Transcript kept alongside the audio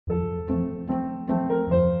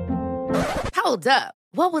Hold up.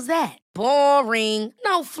 What was that? Boring.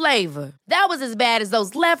 No flavor. That was as bad as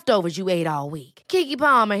those leftovers you ate all week. Keke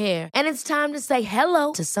Palmer here, and it's time to say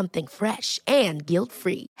hello to something fresh and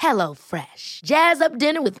guilt-free. Hello Fresh. Jazz up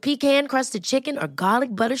dinner with pecan-crusted chicken or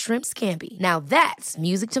garlic butter shrimp scampi. Now that's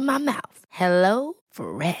music to my mouth. Hello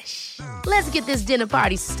Fresh. Let's get this dinner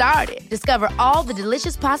party started. Discover all the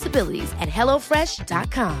delicious possibilities at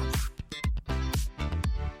hellofresh.com.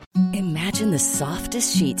 Imagine the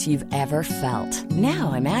softest sheets you've ever felt.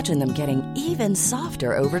 Now imagine them getting even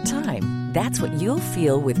softer over time. That's what you'll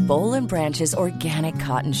feel with Boll and Branch's organic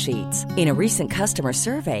cotton sheets. In a recent customer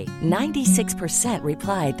survey, 96%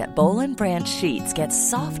 replied that Boll and Branch sheets get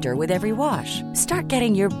softer with every wash. Start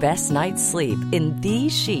getting your best night's sleep in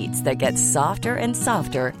these sheets that get softer and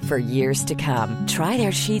softer for years to come. Try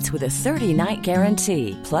their sheets with a 30-night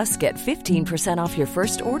guarantee. Plus, get 15% off your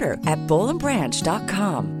first order at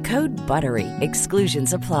bollandbranch.com. Code BUTTERY.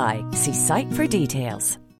 Exclusions apply. See site for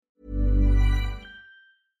details.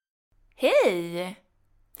 Hej!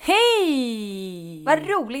 Hej! Vad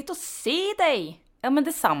roligt att se dig! Ja, men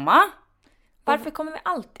detsamma. Varför kommer vi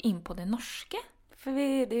alltid in på det norska? För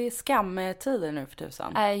det är skamtider nu för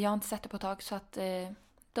tusan. Jag har inte sett det på ett tag, så att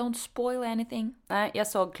don't spoil anything. Nej, jag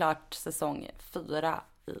såg klart säsong 4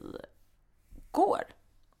 igår,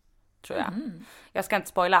 tror jag. Jag ska inte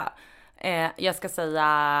spoila. Jag ska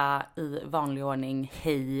säga i vanlig ordning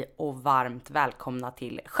hej och varmt välkomna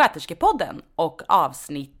till Sköterskepodden och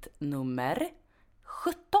avsnitt nummer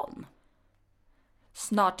 17.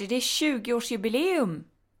 Snart är det 20-årsjubileum.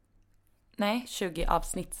 Nej, 20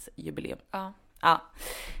 avsnittsjubileum. Ja. Ja.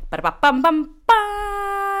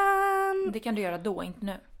 Ba-da-ba-bam-bam-bam. Det kan du göra då, inte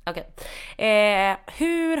nu. Okej.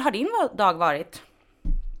 Hur har din dag varit?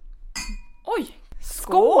 Oj,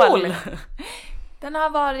 Skål! Den har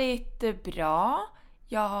varit bra.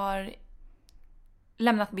 Jag har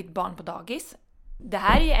lämnat mitt barn på dagis. Det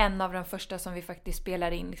här är en av de första som vi faktiskt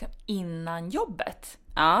spelar in liksom innan jobbet.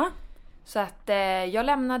 Ja. Så att jag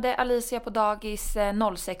lämnade Alicia på dagis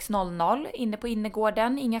 06.00 inne på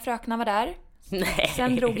innergården. Inga fröknar var där. Nej.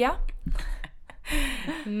 Sen drog jag.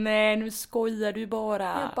 Nej, nu skojar du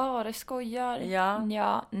bara. Jag bara skojar.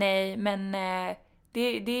 Ja. Nej, men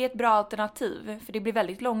det är ett bra alternativ. För det blir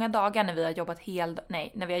väldigt långa dagar när vi har jobbat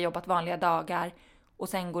när vi har jobbat vanliga dagar. Och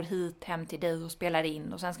sen går hit hem till dig och spelar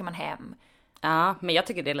in. Och sen ska man hem. Ja, men jag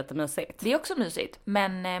tycker det är lite mysigt. Det är också mysigt.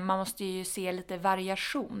 Men man måste ju se lite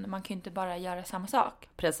variation. Man kan ju inte bara göra samma sak.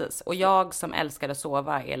 Precis. Och jag som älskar att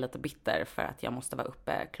sova är lite bitter för att jag måste vara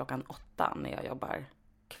uppe 8:00 när jag jobbar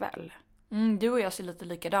kväll. Du och jag ser lite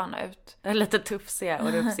likadana ut. Lite tufsiga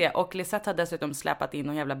och rufsiga. Och Lisette har dessutom släpat in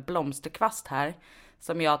någon jävla blomsterkvast här.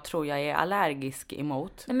 Som jag tror jag är allergisk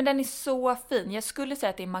emot. Nej, men den är så fin. Jag skulle säga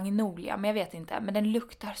att det är magnolia, men jag vet inte. Men den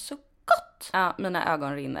luktar så gott. Ja, mina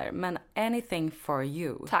ögon rinner. Men anything for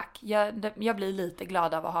you. Tack. Jag blir lite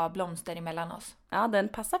glad av att ha blomster emellan oss. Ja, den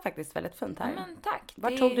passar faktiskt väldigt fint här. Men tack.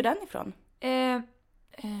 Var tog du den ifrån?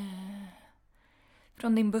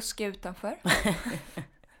 Från din buske utanför.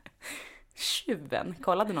 Tjuven.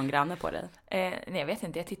 Kollade någon granne på dig? Nej, jag vet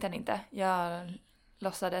inte. Jag tittade inte. Jag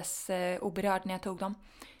låtsades oberörd när jag tog dem.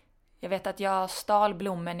 Jag vet att jag stal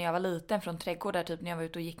blommor när jag var liten från trädgårdar, typ när jag var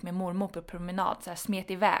ute och gick med mormor på promenad. Så här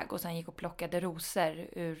smet iväg och sen gick och plockade rosor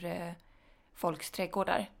ur folks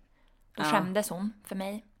trädgårdar. Då skämdes hon för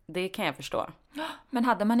mig. Det kan jag förstå. Men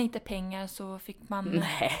hade man inte pengar så fick man...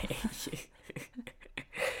 Nej.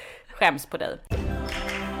 Skäms på dig.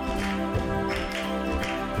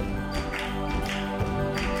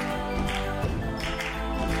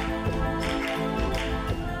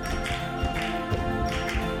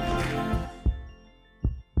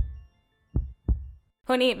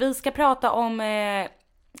 Hörrni, vi ska prata om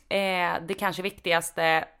det kanske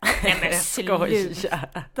viktigaste. Men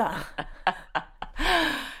sluta.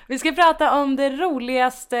 Vi ska prata om det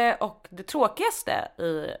roligaste och det tråkigaste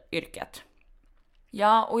i yrket.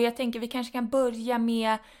 Ja, och jag tänker vi kanske kan börja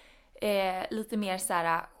med lite mer så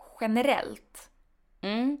här generellt.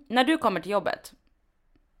 När du kommer till jobbet.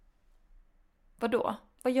 Vadå?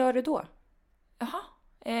 Vad gör du då? Jaha.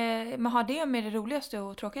 Men har det med det roligaste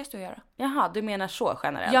och tråkigaste att göra? Jaha, du menar så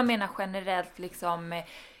generellt? Jag menar generellt liksom,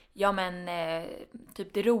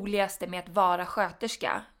 typ det roligaste med att vara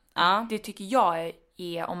sköterska. Ja. Det tycker jag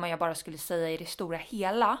är, om jag bara skulle säga i det stora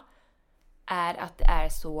hela, är att det är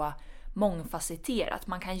så mångfacetterat.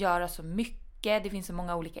 Man kan göra så mycket, det finns så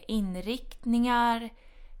många olika inriktningar,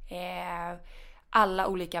 alla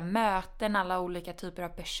olika möten, alla olika typer av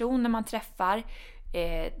personer man träffar.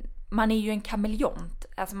 Man är ju en kameleont.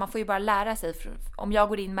 Alltså man får ju bara lära sig. Om jag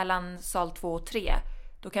går in mellan sal 2 och 3,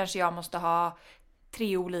 då kanske jag måste ha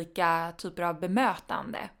 3 olika typer av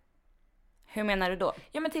bemötande. Hur menar du då?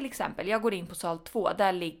 Ja men till exempel, jag går in på sal 2.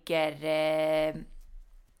 Där ligger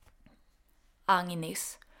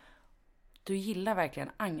Agnes. Du gillar verkligen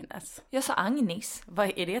Agnes. Jag sa Agnes.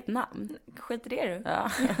 Vad är det ett namn? Skit i det du.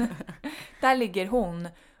 Ja. Där ligger hon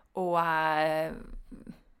och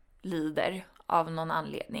lider av någon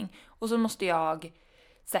anledning. Och så måste jag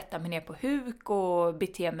sätta mig ner på huk och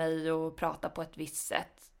bete mig och prata på ett visst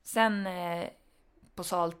sätt. Sen på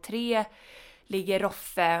sal 3 ligger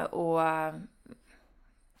Roffe och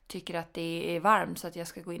tycker att det är varmt så att jag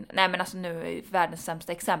ska gå in. Nej men alltså nu är världens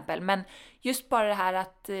sämsta exempel. Men just bara det här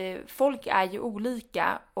att folk är ju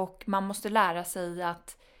olika och man måste lära sig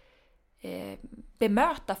att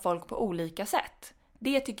bemöta folk på olika sätt.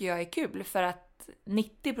 Det tycker jag är kul för att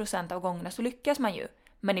 90% av gångerna så lyckas man ju.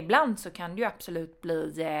 Men ibland så kan det ju absolut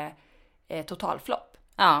bli totalflopp.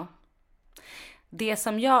 Ja. Det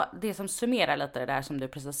som summerar lite det där som du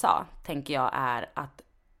precis sa, tänker jag är att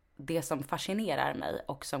det som fascinerar mig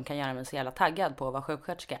och som kan göra mig så jävla taggad på att vara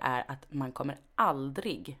sjuksköterska är att man kommer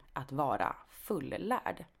aldrig att vara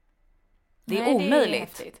fullärd. Det är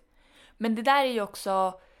omöjligt. Det är men det där är ju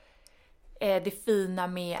också det fina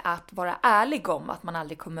med att vara ärlig om att man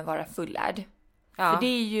aldrig kommer vara fullärd. Ja. För det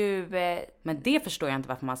är ju... Men det förstår jag inte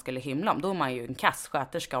varför man skulle hymla om. Då är man ju en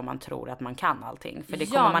kasssköterska om man tror att man kan allting. För det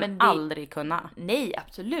kommer man aldrig kunna. Nej,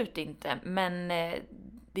 absolut inte. Men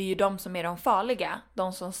det är ju de som är de farliga.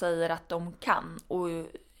 De som säger att de kan och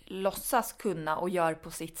låtsas kunna och gör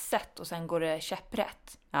på sitt sätt. Och sen går det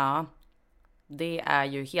käpprätt. Ja, det är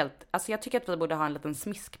ju helt... Alltså jag tycker att vi borde ha en liten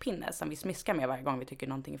smiskpinne som vi smiskar med varje gång vi tycker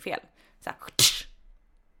någonting är fel. Så här.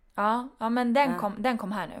 Ja men den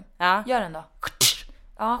kom här nu. Ja. Gör den då.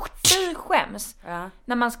 Ja, fy skäms. Ja.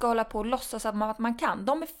 När man ska hålla på och låtsas att man kan.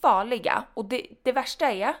 De är farliga. Och det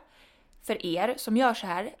värsta är för er som gör så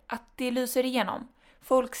här att det lyser igenom.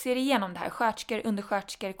 Folk ser igenom det här. Sköterskor,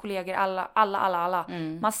 undersköterskor, kollegor, alla.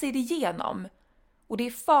 Man ser igenom. Och det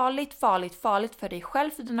är farligt för dig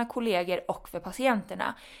själv, för dina kollegor och för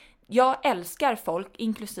patienterna. Jag älskar folk,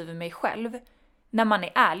 inklusive mig själv, när man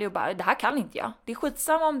är ärlig och bara, det här kan inte jag. Det är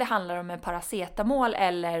skitsamma om det handlar om en paracetamol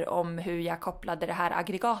eller om hur jag kopplade det här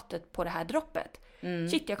aggregatet på det här droppet.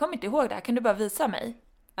 Shit, jag kommer inte ihåg det här. Kan du bara visa mig?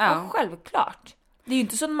 Ja, självklart. Det är ju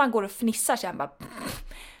inte så att man går och fnissar sen bara,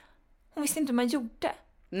 hon visste inte hur man gjorde.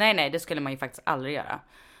 Nej, det skulle man ju faktiskt aldrig göra.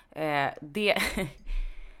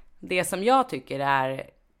 Det som jag tycker är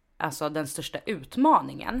alltså den största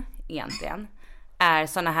utmaningen egentligen är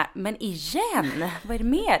såna här, men igen, vad är det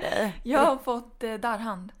med dig? Jag har fått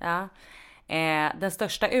darrhand. Ja. Den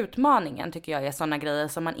största utmaningen tycker jag är såna grejer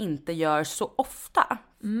som man inte gör så ofta.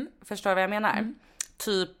 Förstår du vad jag menar?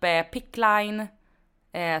 Typ pickline,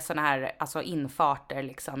 såna här alltså infarter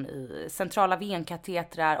liksom i centrala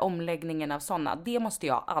venkatetrar, omläggningen av såna. Det måste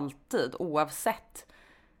jag alltid, oavsett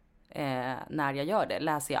när jag gör det,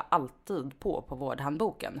 läser jag alltid på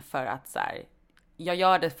vårdhandboken för att så här, jag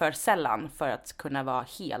gör det för sällan för att kunna vara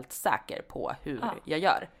helt säker på hur jag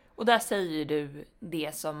gör. Och där säger du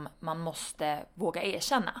det som man måste våga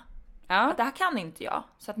erkänna. Ja. Att det här kan inte jag.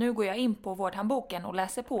 Så att nu går jag in på vårdhandboken och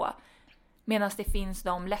läser på. Medan det finns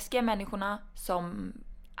de läskiga människorna som,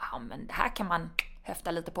 men det här kan man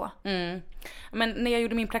höfta lite på. Men när jag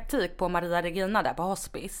gjorde min praktik på Maria Regina där på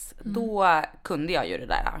hospice, då kunde jag ju det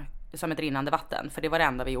där som ett rinnande vatten. För det var det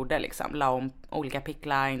enda vi gjorde liksom. La om olika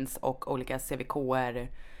picklines och olika CVK:er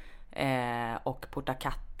och porta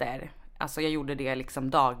katter. Alltså jag gjorde det liksom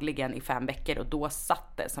dagligen i 5 veckor och då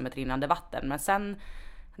satt det som ett rinnande vatten. Men sen,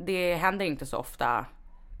 det händer inte så ofta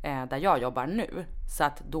där jag jobbar nu. Så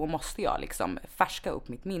att då måste jag liksom färska upp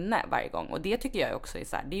mitt minne varje gång. Och det tycker jag också är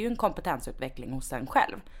så här, det är ju en kompetensutveckling hos en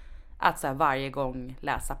själv. Att så här varje gång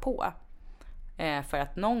läsa på. För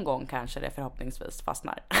att någon gång kanske det förhoppningsvis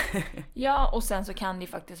fastnar. Ja, och sen så kan det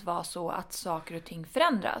faktiskt vara så att saker och ting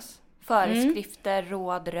förändras. Föreskrifter,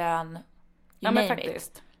 råd, rön, ja men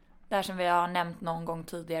faktiskt. Där som vi har nämnt någon gång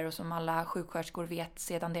tidigare och som alla sjuksköterskor vet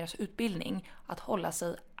sedan deras utbildning, att hålla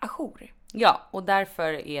sig ajour. Ja, och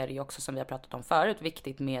därför är det ju också, som vi har pratat om förut,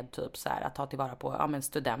 viktigt med typ så här att ta tillvara på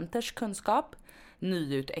studenters kunskap,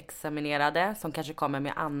 nyutexaminerade som kanske kommer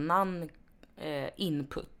med annan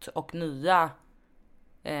input och nya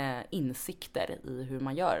insikter i hur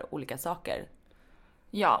man gör olika saker.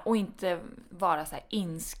 Ja, och inte vara så här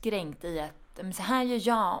inskränkt i att men så här gör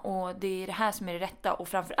jag och det är det här som är det rätta. Och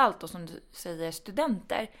framförallt då som du säger,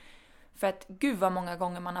 studenter. För att gud vad många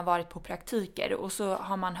gånger man har varit på praktiker och så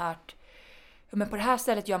har man hört, men på det här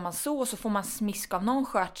stället gör man så, och så får man smisk av någon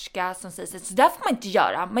sköterska som säger så där får man inte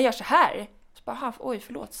göra, man gör så här. Så bara, oj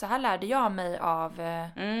förlåt, så här lärde jag mig av...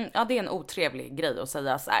 Ja, det är en otrevlig grej att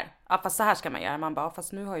säga så här. Ja, fast så här ska man göra. Man bara,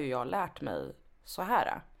 fast nu har ju jag lärt mig så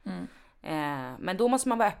här. Men då måste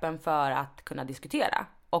man vara öppen för att kunna diskutera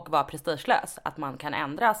och vara prestigelös. Att man kan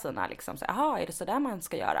ändra sina liksom, jaha, är det så där man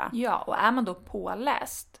ska göra? Ja, och är man då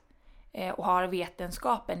påläst och har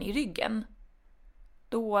vetenskapen i ryggen,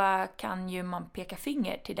 då kan ju man peka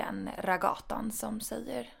finger till den ragatan som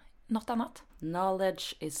säger något annat.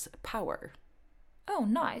 Knowledge is power. Oh,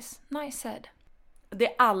 nice. Nice said.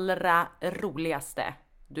 Det allra roligaste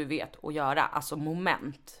du vet att göra, alltså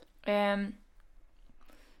moment.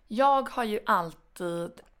 Jag har ju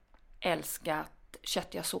alltid älskat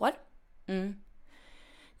köttiga sår.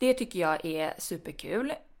 Det tycker jag är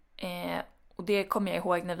superkul. Och det kommer jag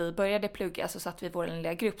ihåg när vi började plugga, så satt vi i vår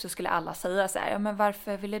lilla grupp, så skulle alla säga så här: ja, men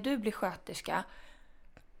varför ville du bli sköterska?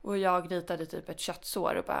 Och jag ritade typ ett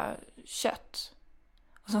köttsår och bara, kött.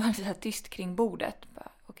 Och så var det så här tyst kring bordet.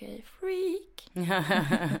 Okej, freak.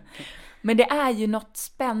 Men det är ju något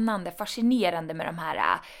spännande, fascinerande med de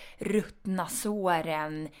här ruttna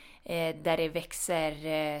såren där det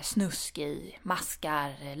växer snusk i,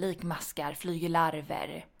 maskar, likmaskar, flyger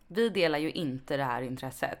larver. Vi delar ju inte det här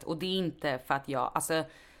intresset, och det är inte för att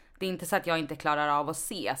det är inte så att jag inte klarar av att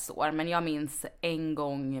se sår, men jag minns en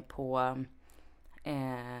gång på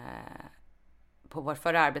vår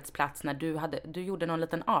förra arbetsplats när du gjorde någon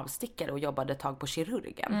liten avstickare och jobbade ett tag på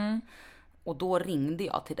kirurgen. Och då ringde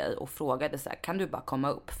jag till dig och frågade så här: kan du bara komma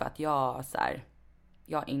upp, för att jag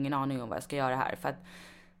har ingen aning om vad jag ska göra här. För att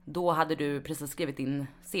då hade du precis skrivit in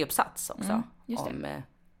C-uppsats också om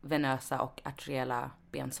venösa och arteriella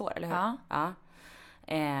bensår, eller hur? Ja.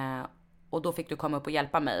 Och då fick du komma upp och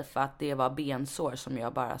hjälpa mig, för att det var bensår som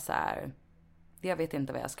jag bara så här, jag vet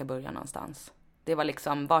inte var jag ska börja någonstans. Det var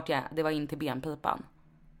liksom det var in till benpipan.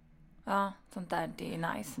 Ja, sånt där, det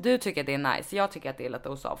är nice. Du tycker att det är nice, jag tycker att det är lite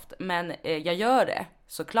osoft. Men jag gör det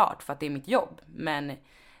såklart för att det är mitt jobb. Men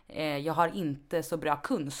jag har inte så bra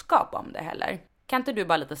kunskap om det heller. Kan inte du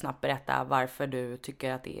bara lite snabbt berätta varför du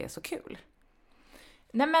tycker att det är så kul?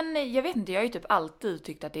 Nej, men jag vet inte, jag har ju typ alltid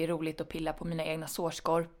tyckt att det är roligt att pilla på mina egna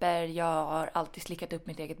sårskorpor. Jag har alltid slickat upp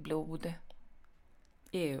mitt eget blod.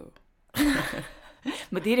 Ew.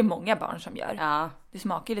 Men det är det många barn som gör. Ja. Det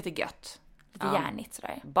smakar ju lite gött. Lite järnigt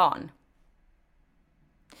sådär. Barn.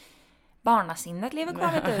 Barnasinnet lever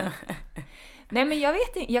kvar, vet du. Nej, men jag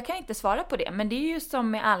vet inte, jag kan inte svara på det. Men det är ju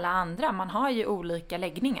som med alla andra, man har ju olika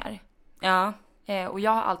läggningar. Ja. Och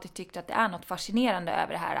jag har alltid tyckt att det är något fascinerande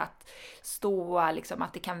över det här att stå, liksom,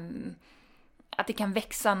 att det kan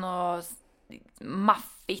växa något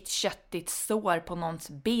maffigt, köttigt sår på någons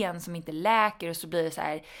ben som inte läker, och så blir det så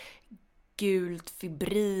här gult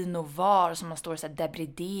fibrin och var som man står och så här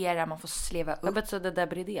debriderar, man får sleva upp. Vad betyder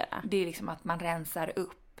debridera? Det är liksom att man rensar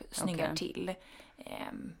upp, snyggar till.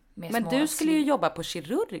 Men du skulle ju jobba på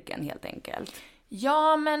kirurgen helt enkelt.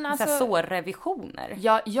 Ja, men alltså... sårrevisioner.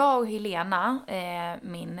 Jag och Helena,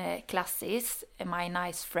 min klassis, my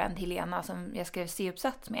nice friend Helena, som jag skrev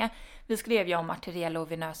C-uppsats med, vi skrev ju om arteriella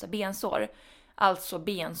och venösa bensår. Alltså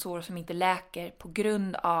bensår som inte läker på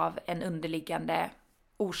grund av en underliggande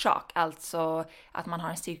orsak. Alltså att man har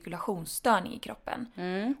en cirkulationsstörning i kroppen.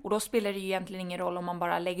 Och då spelar det ju egentligen ingen roll om man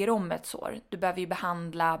bara lägger om ett sår. Du behöver ju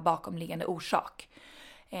behandla bakomliggande orsak.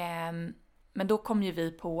 Men då kom ju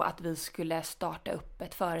vi på att vi skulle starta upp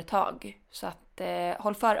ett företag. Så att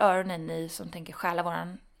håll för öronen ni som tänker stjäla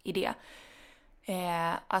våran idé.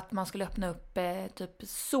 Att man skulle öppna upp typ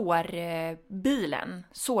sårbilen,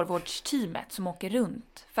 sårvårdsteamet som åker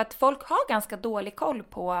runt. För att folk har ganska dålig koll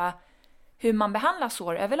på hur man behandlar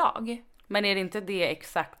sår överlag. Men är det inte det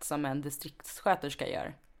exakt som en distriktssköterska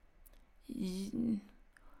gör?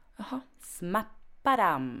 Jaha.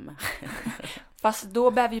 Smapparam. Fast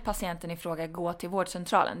då behöver ju patienten i fråga gå till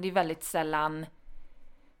vårdcentralen. Det är väldigt sällan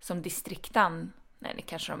som distriktan. Nej, det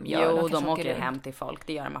kanske de gör. Jo, de åker hem till folk.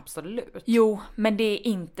 Det gör de absolut. Jo, men det är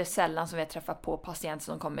inte sällan som vi träffar på patienter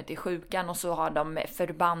som kommer till sjukan och så har de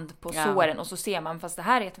förband på såren och så ser man, fast det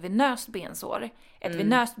här är ett venöst bensår. Ett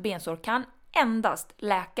venöst bensår kan endast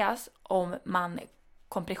läkas om man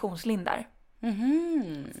kompressionslindar.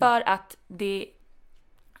 För att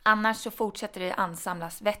annars så fortsätter det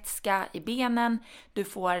ansamlas vätska i benen. Du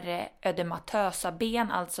får ödematösa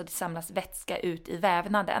ben, alltså det samlas vätska ut i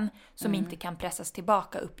vävnaden som inte kan pressas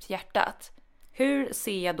tillbaka upp till hjärtat. Hur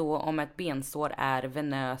ser jag då om ett bensår är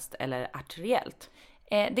venöst eller arteriellt?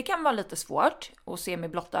 Det kan vara lite svårt att se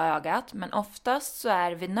med blotta ögat, men oftast så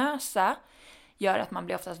är venösa, gör att man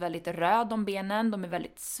blir oftast väldigt röd om benen, de är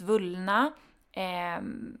väldigt svullna.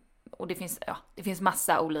 Och det finns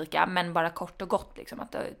massa olika, men bara kort och gott liksom,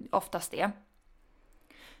 att det oftast är.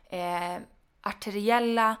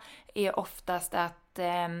 Arteriella är oftast att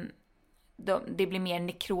det blir mer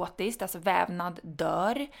nekrotiskt, alltså vävnad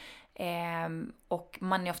dör. Och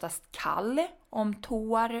man är oftast kall om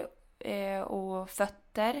tår och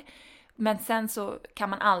fötter. Men sen så kan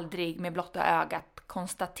man aldrig med blotta ögat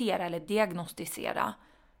konstatera eller diagnostisera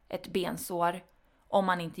ett bensår om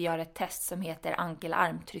man inte gör ett test som heter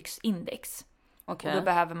ankel-armtrycksindex. Okay. Och då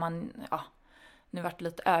behöver man, nu vart det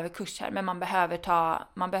lite överkurs här, men man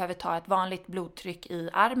behöver ta ett vanligt blodtryck i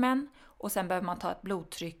armen och sen behöver man ta ett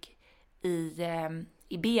blodtryck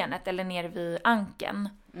i benet eller nere vid ankeln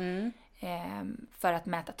för att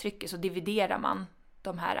mäta trycket. Så dividerar man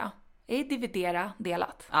de här, dividera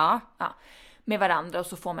delat med varandra och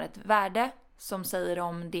så får man ett värde som säger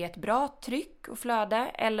om det är ett bra tryck och flöde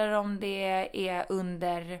eller om det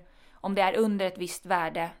är under ett visst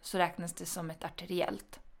värde så räknas det som ett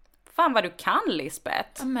arteriellt. Fan vad du kan, Lisbeth.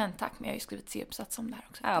 Ja, men tack, men jag har ju skrivit C-uppsats om det här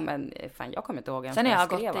också. Ja, men fan, jag kommer inte ihåg ens. Sen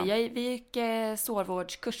har vi gick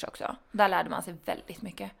sårvårdskurs också. Där lärde man sig väldigt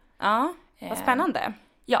mycket. Ja, vad spännande.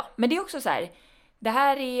 Ja, men det är också så här. Det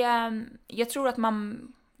här är, jag tror att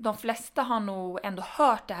de flesta har nog ändå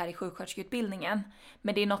hört det här i sjuksköterskeutbildningen.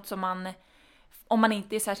 Men det är något som om man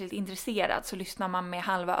inte är särskilt intresserad så lyssnar man med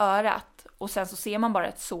halva örat. Och sen så ser man bara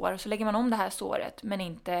ett sår och så lägger man om det här såret men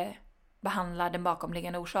inte behandlar den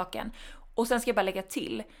bakomliggande orsaken. Och sen ska jag bara lägga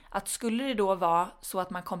till att skulle det då vara så att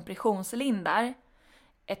man kompressionslindar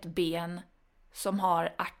ett ben som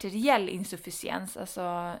har arteriell insufficiens, alltså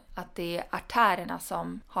att det är artärerna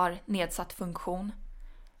som har nedsatt funktion,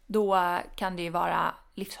 då kan det ju vara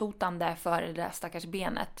livshotande för det där stackars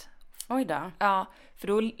benet. Oj då. Ja, för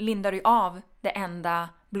då lindar du av det enda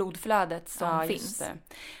blodflödet som finns. Det.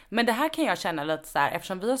 Men det här kan jag känna lite så här,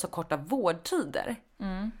 eftersom vi har så korta vårdtider,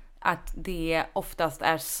 att det oftast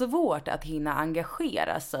är svårt att hinna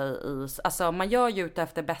engagera sig i, alltså man gör ju ut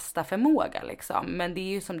efter bästa förmåga liksom, men det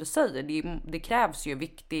är ju som du säger, det krävs ju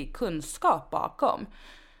viktig kunskap bakom.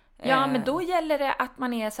 Ja, men då gäller det att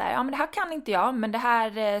man är så här, ja men det här kan inte jag, men det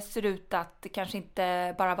här ser ut att det kanske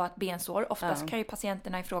inte bara var ett bensår. Oftast kan ju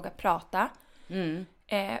patienterna i fråga prata.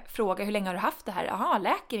 Fråga, hur länge har du haft det här? Jaha,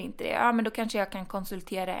 läker inte det? Ja, men då kanske jag kan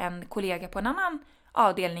konsultera en kollega på en annan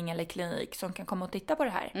avdelning eller klinik som kan komma och titta på det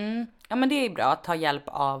här. Ja, men det är bra att ta hjälp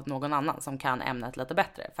av någon annan som kan ämnet lite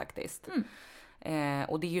bättre faktiskt.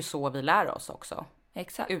 Och det är ju så vi lär oss också.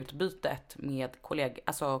 Exakt. Utbytet med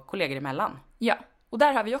kollegor emellan. Ja, och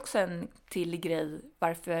där har vi också en till grej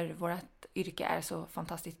varför vårt yrke är så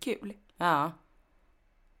fantastiskt kul. Ja,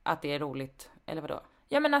 att det är roligt, eller vadå?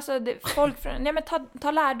 Ja, men alltså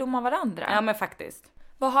ta lärdom av varandra. Ja, men faktiskt.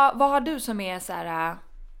 Vad har du som är så här,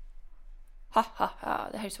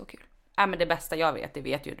 det här är så kul? Ja, men det bästa jag vet, det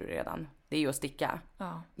vet ju du redan. Det är ju att sticka.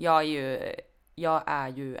 Ja. Jag är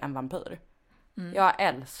ju en vampyr. Jag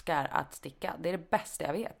älskar att sticka. Det är det bästa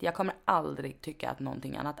jag vet. Jag kommer aldrig tycka att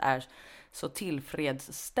någonting annat är så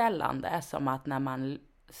tillfredsställande som att när man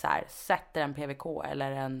så här, sätter en PVK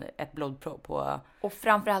eller ett blodprov på... Och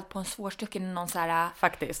framförallt på en svårstucken någon så här...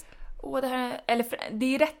 Faktiskt.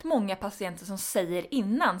 Det är rätt många patienter som säger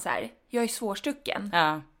innan så här, jag är svårstucken.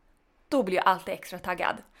 Ja. Då blir jag alltid extra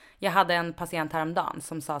taggad. Jag hade en patient häromdagen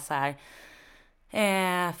som sa så här...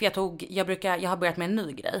 För jag har börjat med en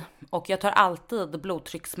ny grej. Och jag tar alltid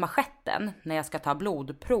blodtrycksmanschetten när jag ska ta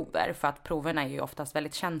blodprover. För att proverna är ju oftast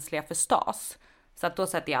väldigt känsliga för stas. Så att då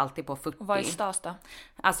sätter jag alltid på 40. Och vad är stas då?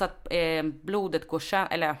 Alltså att blodet går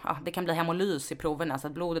sönder, eller det kan bli hemolys i proverna. Så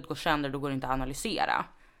att blodet går sönder, då går det inte att analysera.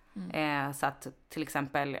 Så att till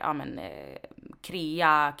exempel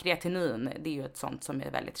kreatinin, det är ju ett sånt som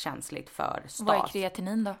är väldigt känsligt för stas. Vad är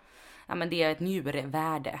kreatinin då? Ja, men det är ett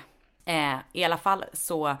njurvärde. I alla fall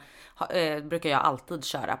så brukar jag alltid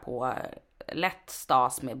köra på lätt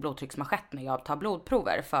stas med blodtrycksmanschett när jag tar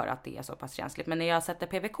blodprover för att det är så pass känsligt. Men när jag sätter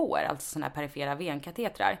PVK, alltså såna här perifera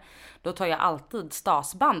venkatetrar, då tar jag alltid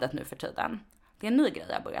stasbandet nu för tiden. Det är en ny grej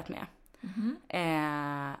jag har börjat med.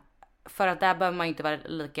 För att där behöver man inte vara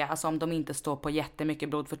lika, alltså om de inte står på jättemycket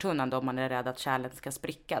blodförtunnande, om man är rädd att kärlen ska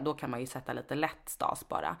spricka, då kan man ju sätta lite lätt stas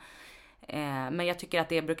bara. Men jag tycker att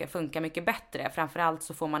det brukar funka mycket bättre. Framförallt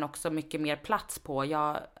så får man också mycket mer plats på.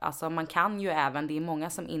 Alltså man kan ju även, det är många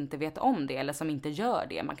som inte vet om det eller som inte gör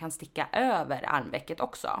det. Man kan sticka över armvecket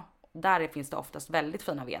också. Där finns det oftast väldigt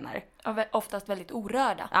fina vener. Oftast väldigt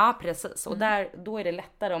orörda. Ja, precis. Och då är det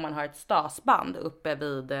lättare om man har ett stasband uppe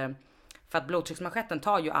vid... För att blodtrycksmanschetten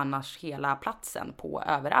tar ju annars hela platsen på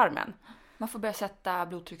överarmen. Man får börja sätta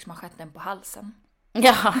blodtrycksmanschetten på halsen.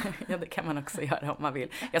 Ja, det kan man också göra om man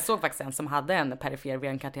vill. Jag såg faktiskt en som hade en perifer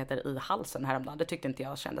venkateter i halsen häromdagen. Det tyckte inte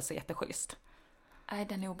jag kändes så jätteschysst. Nej,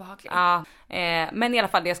 den är obehaglig. Ja, men i alla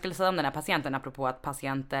fall det jag skulle säga om den här patienten, apropå att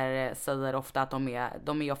patienter säger ofta att de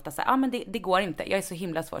är ofta så här, men det går inte, jag är så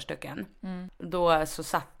himla svårstucken. Då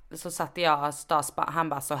så satte jag stasband, han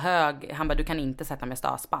bara så hög, han bara du kan inte sätta med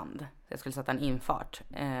stasband. Så jag skulle sätta en infart.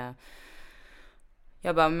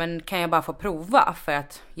 Jag bara, men kan jag bara få prova? För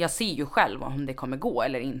att jag ser ju själv om det kommer gå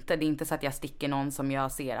eller inte. Det är inte så att jag sticker någon som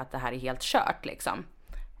jag ser att det här är helt kört liksom.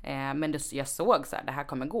 Men jag såg så här, det här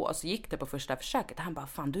kommer gå. Och så gick det på första försöket. Han bara,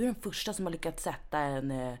 fan du är den första som har lyckats sätta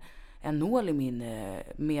en nål i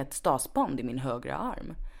med ett stasband i min högra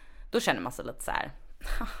arm. Då känner man sig lite så här,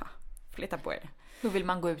 flytta på er. Då vill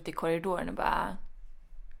man gå ut i korridoren och bara,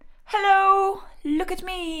 hello, look at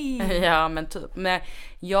me. Ja, men typ. Men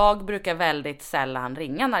jag brukar väldigt sällan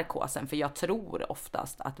ringa narkosen, för jag tror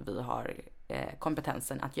oftast att vi har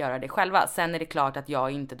kompetensen att göra det själva. Sen är det klart att jag är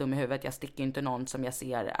inte dum i huvudet. Jag sticker inte någon som jag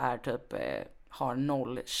ser är typ har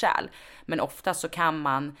noll kärl. Men ofta så kan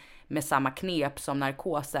man med samma knep som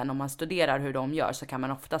narkosen, om man studerar hur de gör, så kan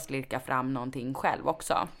man oftast lirka fram någonting själv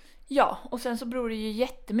också. Ja, och sen så beror det ju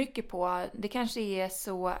jättemycket på, det kanske är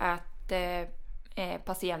så att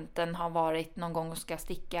patienten har varit någon gång och ska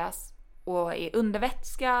stickas och är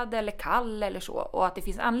undervätskad eller kall eller så, och att det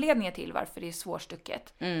finns anledningar till varför det är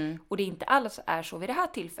svårstucket. Och det inte alls är så vid det här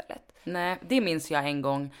tillfället. Nej, det minns jag en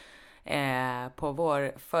gång på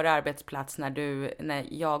vår förra arbetsplats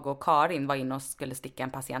när jag och Karin var inne och skulle sticka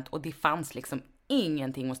en patient, och det fanns liksom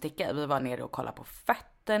ingenting att sticka. Vi var nere och kollade på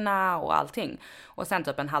fötterna och allting. Och sen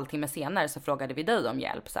typ en halvtimme senare så frågade vi dig om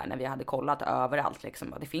hjälp så här, när vi hade kollat överallt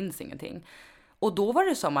liksom, och det finns ingenting. Och då var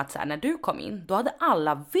det som att så här, när du kom in, då hade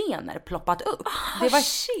alla vener ploppat upp. Det var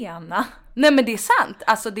tjena. Nej, men det är sant.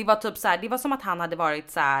 Alltså det var typ så här, det var som att han hade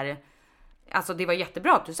varit så här, alltså det var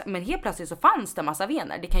jättebra, men helt plötsligt så fanns det en massa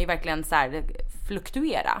vener. Det kan ju verkligen så här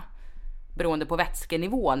fluktuera beroende på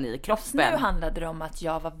vätskenivån i kroppen. Nu handlade det om att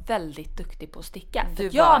jag var väldigt duktig på att sticka.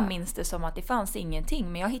 Jag minns det som att det fanns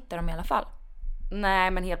ingenting, men jag hittade dem i alla fall.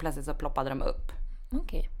 Nej, men helt plötsligt så ploppade de upp.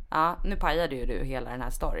 Okej. Ja, nu pajade ju du hela den här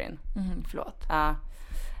storyn. Förlåt. Ja.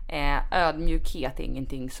 Ödmjukhet är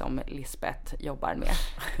ingenting som Lisbeth jobbar med.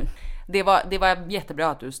 Det var jättebra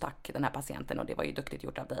att du stack den här patienten, och det var ju duktigt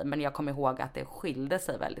gjort av dig. Men jag kommer ihåg att det skilde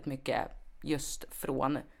sig väldigt mycket just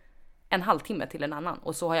från en halvtimme till en annan.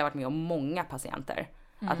 Och så har jag varit med om många patienter.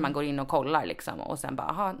 Att man går in och kollar liksom, och sen bara,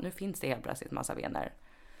 aha, nu finns det helt plötsligt massa vener.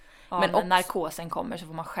 Ja, men när narkosen kommer så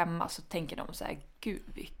får man skämmas, så tänker de så här, gud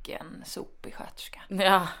vilken sopig sköterska.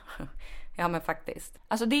 Ja, men faktiskt.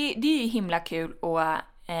 Alltså det är ju himla kul att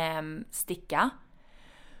sticka.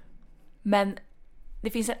 Men det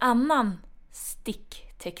finns en annan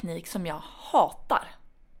stickteknik som jag hatar.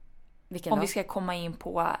 Vilken om då? Vi ska komma in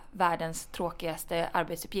på världens tråkigaste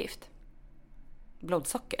arbetsuppgift.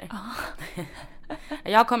 Blodsocker.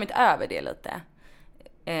 Jag har kommit över det lite.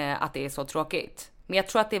 Att det är så tråkigt. Men jag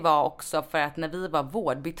tror att det var också för att när vi var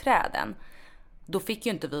vårdbiträden, då fick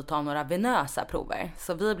ju inte vi ta några venösa prover.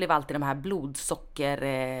 Så vi blev alltid de här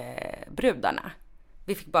blodsockerbrudarna.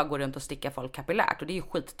 Vi fick bara gå runt och sticka folk kapillärt. Och det är ju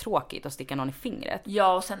skittråkigt att sticka någon i fingret.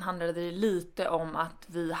 Ja, och sen handlade det lite om att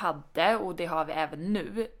vi hade, och det har vi även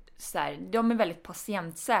nu, så här, de är väldigt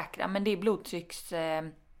patientsäkra, men det är blodtrycks...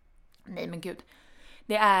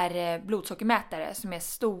 Det är blodsockermätare som är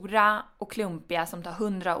stora och klumpiga, som tar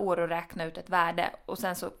 100 år att räkna ut ett värde. Och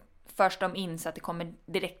sen så förs de in så att det kommer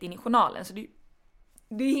direkt in i journalen. Så det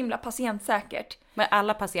är himla patientsäkert. Men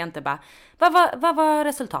alla patienter bara, vad var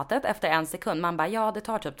resultatet efter 1 sekund? Man bara, ja det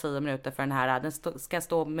tar typ 10 minuter för den här, den ska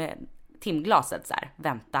stå med timglaset så här,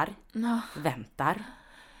 väntar.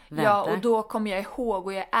 Ja, och då kommer jag ihåg,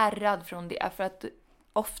 och jag är ärrad från det, för att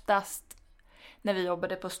oftast när vi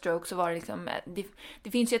jobbade på stroke så var det liksom,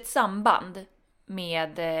 det finns ju ett samband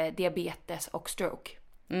med diabetes och stroke.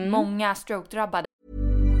 Många stroke-drabbade.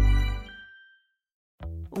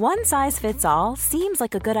 One size fits all seems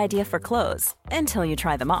like a good idea for clothes until you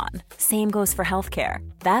try them on. Same goes for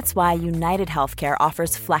healthcare. That's why United Healthcare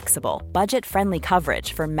offers flexible, budget-friendly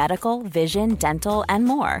coverage for medical, vision, dental, and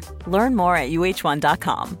more. Learn more at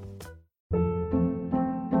uh1.com.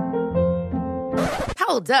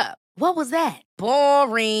 Hold up. What was that?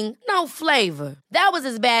 Boring. No flavor. That was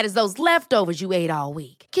as bad as those leftovers you ate all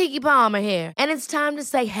week. Keke Palmer here, and it's time to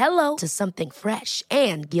say hello to something fresh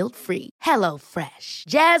and guilt-free. Hello Fresh.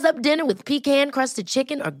 Jazz up dinner with pecan-crusted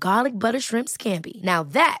chicken or garlic butter shrimp scampi. Now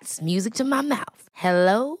that's music to my mouth.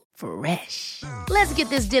 Hello Fresh. Let's get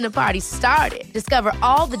this dinner party started. Discover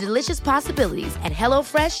all the delicious possibilities at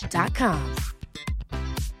hellofresh.com.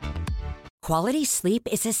 Quality sleep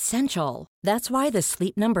is essential. That's why the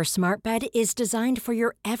Sleep Number Smart Bed is designed for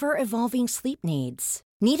your ever-evolving sleep needs.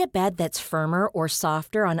 Need a bed that's firmer or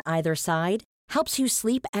softer on either side? helps you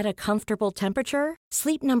sleep at a comfortable temperature.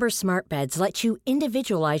 Sleep Number Smart Beds let you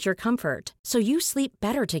individualize your comfort so you sleep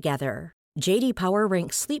better together. JD Power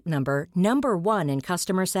ranks Sleep Number #1 in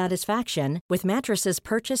customer satisfaction with mattresses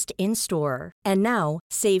purchased in-store. And now,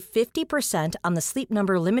 save 50% on the Sleep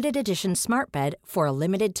Number Limited Edition Smart Bed for a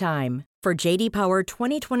limited time. For JD Power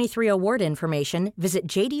 2023 award information,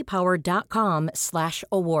 visit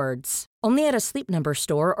jdpower.com/awards. Only at a Sleep Number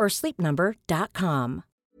store or sleepnumber.com.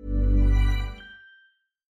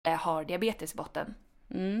 Har diabetes i botten.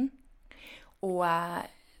 Och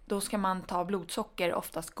då ska man ta blodsocker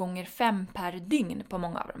oftast gånger 5 per dygn på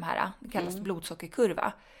många av de här. Det kallas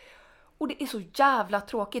blodsockerkurva. Och det är så jävla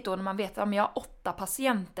tråkigt då när man vet att jag har 8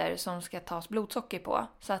 patienter som ska tas blodsocker på.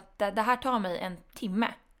 Så att det här tar mig 1 timme.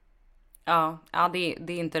 Ja, det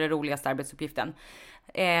är inte det roligaste arbetsuppgiften.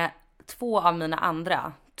 2 av mina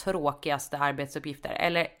andra tråkigaste arbetsuppgifter,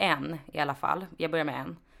 eller en i alla fall. Jag börjar med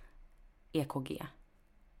en. EKG.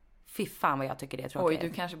 Fy fan vad jag tycker det är tråkigt. Oj,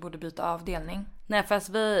 du kanske borde byta avdelning. Nej, fast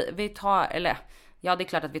vi tar, eller ja, det är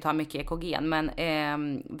klart att vi tar mycket EKG, men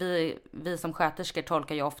vi som sköterskor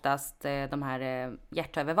tolkar ju oftast de här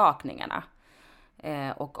hjärtövervakningarna.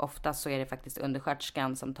 Och oftast så är det faktiskt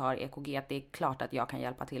undersköterskan som tar EKG. Det är klart att jag kan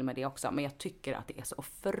hjälpa till med det också, men jag tycker att det är så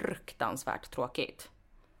fruktansvärt tråkigt.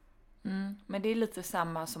 Men det är lite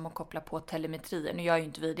samma som att koppla på telemetrier. Nu gör ju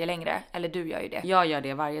inte vi det längre. Eller du gör ju det. Jag gör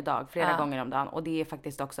det varje dag, flera gånger om dagen. Och det är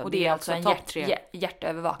faktiskt också... Och det är alltså en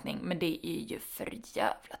hjärtövervakning. Men det är ju för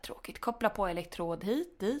jävla tråkigt. Koppla på elektrod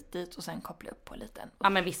hit, dit och sen koppla upp på liten. Ja,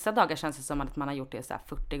 men vissa dagar känns det som att man har gjort det så här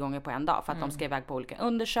 40 gånger på en dag. För att de ska iväg på olika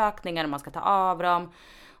undersökningar och man ska ta av dem.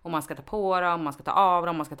 Och man ska ta på dem, man ska ta av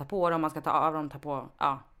dem, man ska ta på dem, man ska ta av dem, ta på...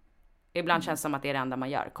 Ja. Ibland känns det som att det är det enda man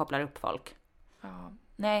gör. Kopplar upp folk. Ja.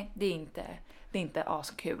 Nej, det är inte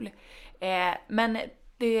askul. Men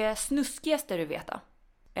det snuskigaste du vet då?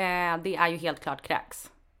 Det är ju helt klart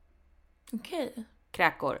kräks. Okej.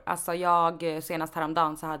 Kräkor. Alltså senast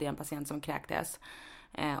häromdagen så hade jag en patient som kräktes.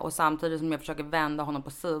 Och samtidigt som jag försöker vända honom på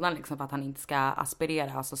sidan liksom för att han inte ska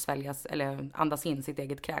aspirera, alltså sväljas eller andas in sitt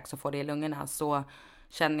eget kräk så får det i lungorna, så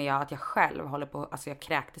känner jag att jag själv håller på, alltså jag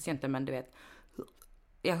kräktes ju inte, men du vet,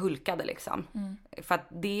 jag hulkade liksom. För att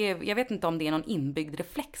jag vet inte om det är någon inbyggd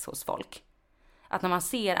reflex hos folk. Att när man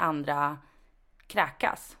ser andra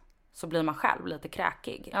kräkas så blir man själv lite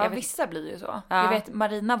kräkig. Ja, vissa blir ju så. Ja. Jag vet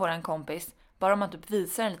Marina, våran kompis, bara om man typ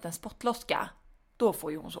visar en liten spottloska, då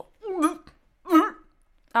får ju hon så.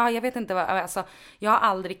 Ja, jag vet inte alltså, jag har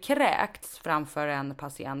aldrig kräkts framför en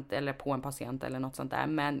patient eller på en patient eller något sånt där,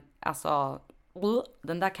 men alltså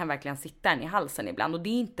den där kan verkligen sitta i halsen ibland, och det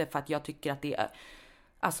är inte för att jag tycker att det är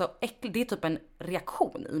alltså äckligt, det är typ en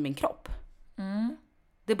reaktion i min kropp.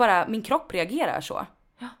 Det är bara, min kropp reagerar så.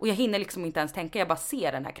 Ja. Och jag hinner liksom inte ens tänka, jag bara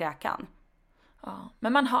ser den här kräkan. Ja,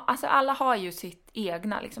 men alla har ju sitt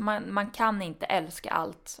egna liksom. Man kan inte älska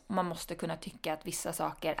allt. Man måste kunna tycka att vissa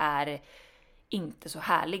saker är inte så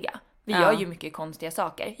härliga. Vi gör ju mycket konstiga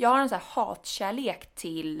saker. Jag har en sån här hatkärlek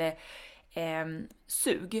till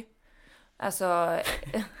sug. Alltså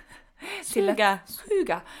suga.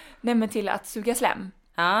 Nej, men till att suga slem.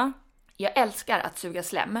 Ja. Jag älskar att suga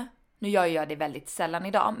slem. Nu gör jag det väldigt sällan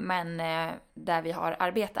idag, men där vi har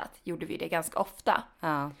arbetat gjorde vi det ganska ofta.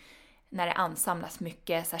 Ja. När det ansamlas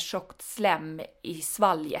mycket så här tjockt slem i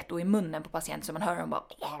svalget och i munnen på patienten, så man hör dem bara...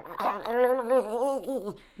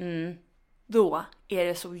 Då är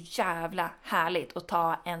det så jävla härligt att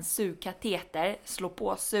ta en sugkateter, slå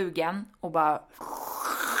på sugen och bara...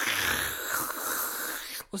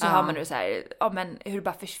 Och så hör man det så här, men hur det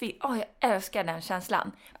bara försvinner. Jag älskar den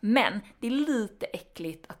känslan. Men det är lite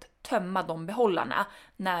äckligt att tömma de behållarna.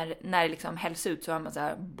 När det liksom hälls ut så hör man så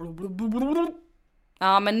här...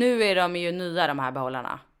 Ja, men nu är de ju nya, de här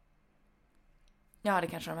behållarna. Ja, det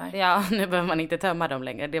kanske de är. Ja, nu behöver man inte tömma dem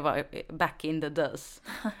längre. Det var back in the days.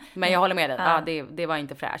 Men jag håller med dig. Ja, det var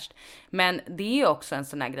inte fräscht. Men det är ju också en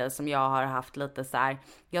sån här grej som jag har haft lite så här...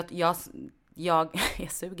 Jag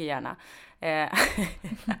suger gärna.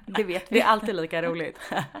 Det vet vi. Det är alltid lika roligt.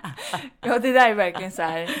 Ja, det där är verkligen så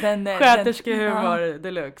här. Sköterskehumor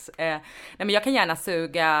deluxe. Nej, men jag kan gärna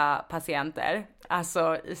suga patienter.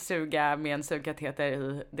 Alltså suga med en sugkateter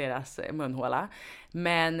i deras munhåla.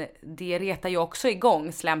 Men det retar ju också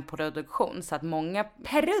igång slemproduktion. Så att många...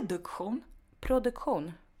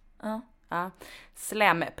 Produktion? Ja. Ja.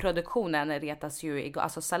 Slemproduktionen retas ju igång.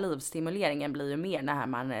 Alltså salivstimuleringen blir ju mer när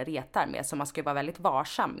man retar med. Så man ska ju vara väldigt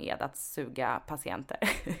varsam med att suga patienter.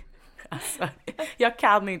 Alltså, jag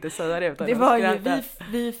kan inte säga det utan det var ju,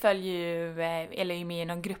 vi följer ju, eller är med i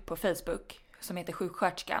någon grupp på Facebook som heter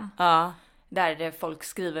Sjuksköterskan. Ja. där folk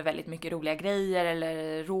skriver väldigt mycket roliga grejer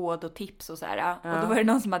eller råd och tips och så här. Och då var det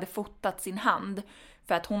någon som hade fotat sin hand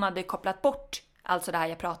för att hon hade kopplat bort alltså det här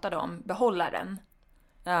jag pratade om, behållaren.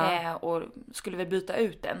 Och skulle vi byta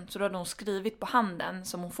ut den, så då hade hon skrivit på handen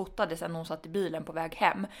som hon fotade sen hon satt i bilen på väg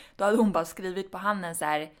hem. Då hade hon bara skrivit på handen så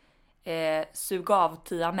här: sug av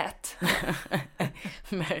Tianet.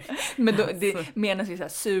 Men då, det menas ju så här,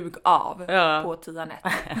 sug av på Tianet.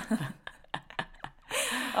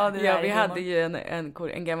 Vi hade ju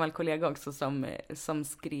en gammal kollega också som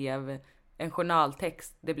skrev en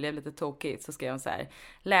journaltext. Det blev lite tokigt, så skrev hon så här: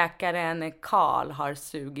 läkaren Karl har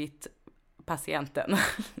sugit patienten.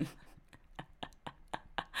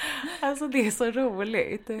 Alltså det är så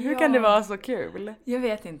roligt. Hur kan det vara så kul? Jag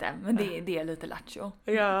vet inte, men det är lite lattjo.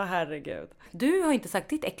 Ja, herregud. Du har inte sagt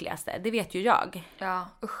ditt äckligaste, det vet ju jag. Ja,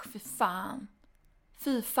 usch, fy fan.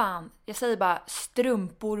 Jag säger bara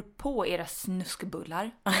strumpor på era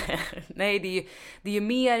snuskbullar. Nej, det är ju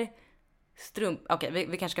mer Okej,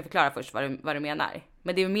 vi kanske ska förklara först vad du menar.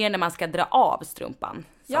 Men det är ju mer när man ska dra av strumpan.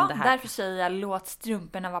 Ja, det här. därför säger jag låt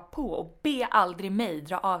strumporna vara på och be aldrig mig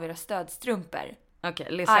dra av era stödstrumpor.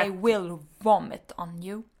 Okej, Lisette. I will vomit on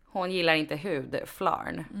you. Hon gillar inte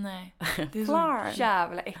hudflarn. Nej, det är så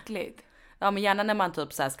jävla äckligt. Ja, men gärna när man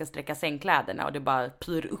typ så här ska sträcka sängkläderna och det bara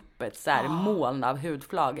pyr upp ett så här moln av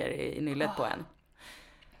hudflagor i nyllet på en.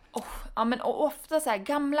 Ja, men och ofta så här,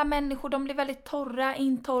 gamla människor, de blir väldigt torra,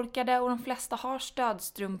 intorkade, och de flesta har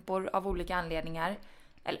stödstrumpor av olika anledningar.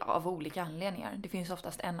 Eller av olika anledningar, det finns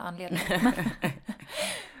oftast en anledning.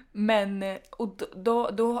 Men och då,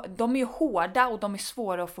 de är ju hårda och de är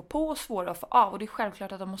svåra att få på och svåra att få av, och det är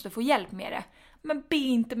självklart att de måste få hjälp med det. Men be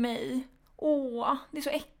inte mig. Det är så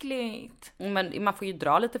äckligt. Men man får ju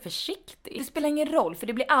dra lite försiktigt. Det spelar ingen roll, för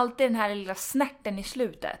det blir alltid den här lilla snärten i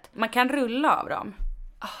slutet. Man kan rulla av dem.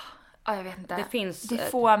 Jag vet inte.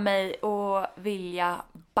 Det får mig att vilja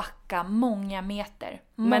backa många meter.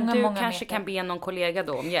 Men du kanske kan be någon kollega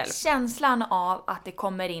då om hjälp. Känslan av att det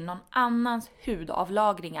kommer in någon annans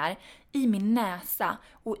hudavlagringar i min näsa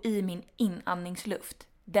och i min inandningsluft,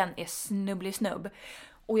 den är snubblig-snubb.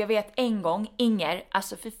 Och jag vet en gång, Inger,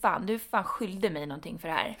 alltså för fan, du fan skyllde mig någonting för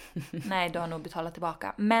det här. Nej, du har nog betalat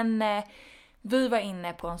tillbaka. Men vi var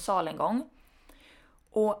inne på en sal en gång.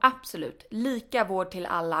 Och absolut, lika vård till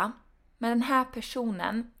alla. Men den här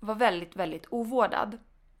personen var väldigt, väldigt ovårdad.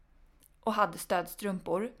 Och hade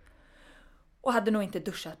stödstrumpor. Och hade nog inte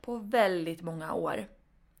duschat på väldigt många år.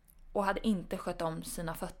 Och hade inte skött om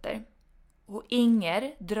sina fötter. Och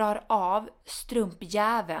Inger drar av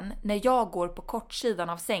strumpjäveln när jag går på kortsidan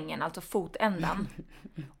av sängen, alltså fotändan.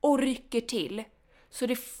 Och rycker till. Så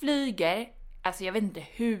det flyger, alltså jag vet inte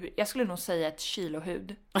hur, jag skulle nog säga 1 kilo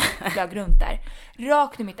hud. Flög runt där.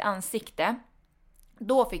 Rakt i mitt ansikte.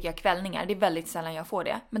 Då fick jag kvällningar, det är väldigt sällan jag får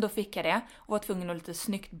det. Men då fick jag det och var tvungen att lite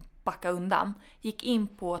snyggt backa undan. Gick in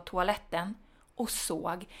på toaletten och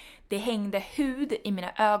såg. Det hängde hud i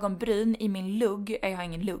mina ögonbryn, i min lugg. Jag har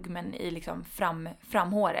ingen lugg, men i liksom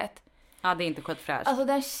framhåret. Ja, det är inte skitfräscht. Alltså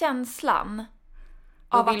den känslan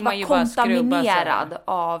av att vara kontaminerad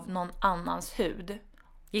av någon annans hud.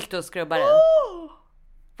 Gick du och skrubbade?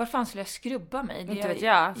 Var fan skulle jag skrubba mig? Inte vet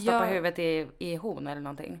jag. Stoppa huvudet i hon eller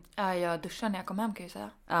någonting. Ja, jag duschade när jag kom hem, kan jag säga.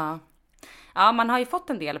 Ja, man har ju fått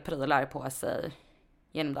en del prylar på sig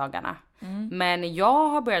genom dagarna. Men jag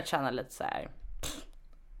har börjat känna lite så här.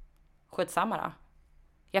 Skitsamma då.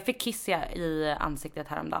 Jag fick kiss i ansiktet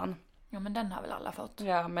häromdagen. Ja, men den har väl alla fått.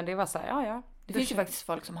 Ja, men det var så här, ja. Det finns ju faktiskt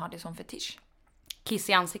folk som har det som fetisch. Kiss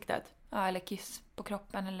i ansiktet? Ja, eller kiss på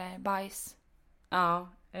kroppen eller bajs. Ja,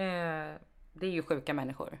 det är ju sjuka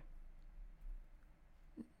människor.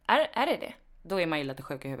 Är det det? Då är man ju lite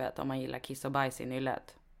sjuk i huvudet om man gillar kiss och bajs i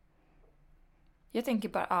nyllet. Jag tänker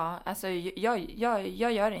bara, alltså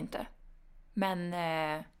jag gör det inte. Men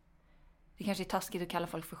det kanske är taskigt att kalla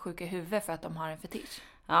folk för sjuka i huvudet för att de har en fetisch.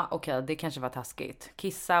 Ja, okej, det kanske var taskigt.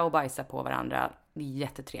 Kissa och bajsa på varandra, det är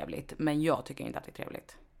jättetrevligt. Men jag tycker inte att det är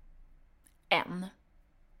trevligt.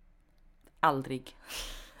 Aldrig.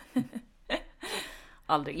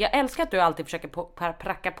 Aldrig. Jag älskar att du alltid försöker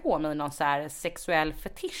pracka på mig någon så här sexuell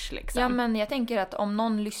fetisch liksom. Ja, men jag tänker att om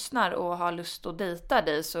någon lyssnar och har lust att dejta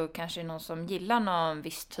dig, så kanske det är någon som gillar någon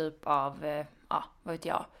viss typ av, vad vet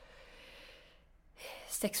jag,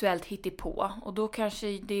 sexuellt hittepå. Och då kanske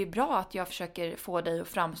det är bra att jag försöker få dig att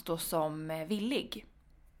framstå som villig.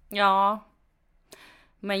 Ja.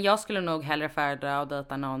 Men jag skulle nog hellre föredra att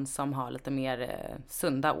dejta någon som har lite mer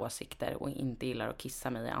sunda åsikter och inte gillar att kissa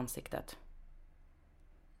mig i ansiktet.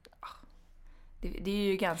 Det är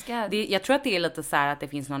ju ganska... Jag tror att det är lite så här att det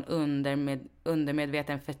finns någon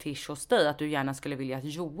undermedveten fetisch hos dig. Att du gärna skulle vilja att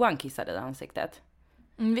Johan kissar dig i ansiktet.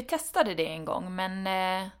 Vi testade det en gång, men...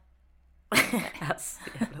 Alltså,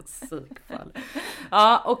 jävla psykfall.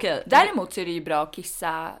 Ja, okej. Däremot så är det ju bra att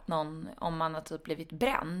kissa någon om man har typ blivit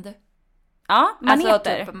bränd. Ja,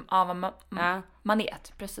 maneter. Alltså typ av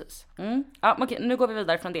manet, precis. Ja, okej, nu går vi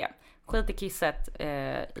vidare från det. Skit i kisset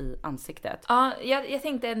i ansiktet. Ja, jag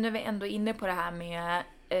tänkte nu är vi ändå inne på det här med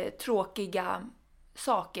tråkiga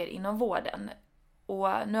saker inom vården. Och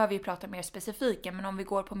nu har vi pratat mer specifika, men om vi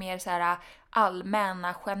går på mer så här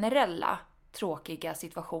allmänna, generella tråkiga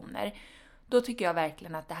situationer, då tycker jag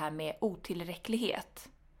verkligen att det här med otillräcklighet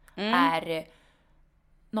är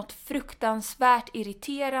något fruktansvärt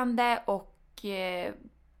irriterande och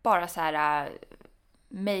bara så här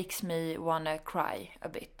makes me wanna cry a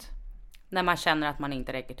bit. När man känner att man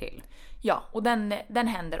inte räcker till. Ja, och den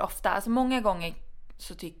händer ofta. Alltså många gånger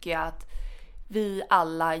så tycker jag att vi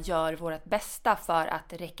alla gör vårt bästa för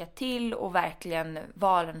att räcka till och verkligen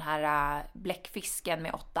vara den här bläckfisken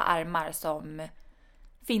med 8 armar som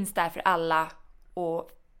finns där för alla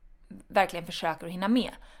och verkligen försöker att hinna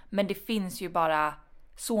med. Men det finns ju bara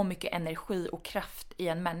så mycket energi och kraft i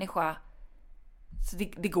en människa, så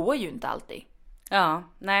det går ju inte alltid. Ja,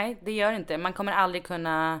 nej, det gör inte. Man kommer aldrig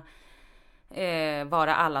kunna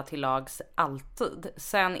vara alla till lags alltid.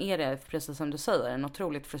 Sen är det, precis som du säger, en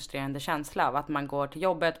otroligt frustrerande känsla av att man går till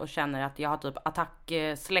jobbet och känner att jag har typ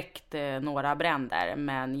attacksläckt några bränder,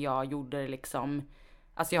 men jag gjorde liksom,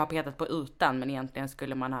 alltså jag har petat på ytan, men egentligen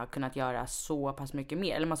skulle man ha kunnat göra så pass mycket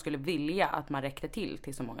mer, eller man skulle vilja att man räckte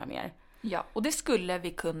till så många mer. Ja, och det skulle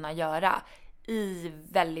vi kunna göra i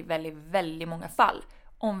väldigt, väldigt, väldigt många fall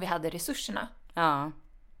om vi hade resurserna. Ja,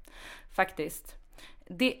 faktiskt.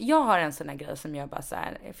 Jag har en sån här grej som jag bara så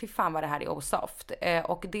här, fy fan vad det här är osoft.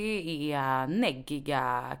 Och det är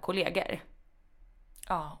neggiga kollegor.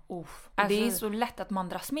 Ja, alltså, det är så lätt att man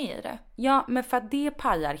dras med i det. Ja, men för att det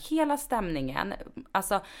pajar hela stämningen.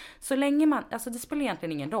 Alltså, så länge man, alltså det spelar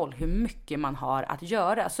egentligen ingen roll hur mycket man har att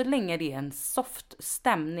göra. Så länge det är en soft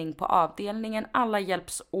stämning på avdelningen, alla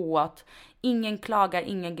hjälps åt. Ingen klagar,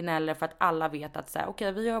 ingen gnäller, för att alla vet att så här,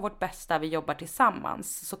 okej, vi gör vårt bästa, vi jobbar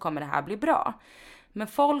tillsammans, så kommer det här bli bra. Men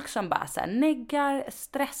folk som bara så här neggar,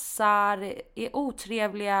 stressar, är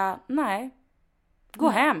otrevliga, nej. Gå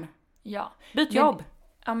hem. Ja. Byt jobb.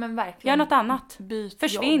 Ja, men verkligen. Gör något annat.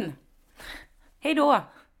 Försvinn. Jobb. Hej då.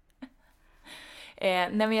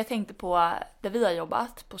 Nej, men jag tänkte på där vi har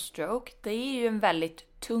jobbat på stroke. Det är ju en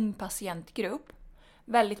väldigt tung patientgrupp.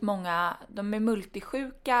 Väldigt många, de är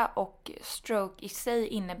multisjuka, och stroke i sig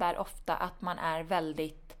innebär ofta att man är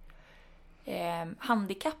väldigt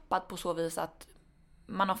handikappad på så vis att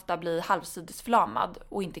man ofta blir halvsidesförlamad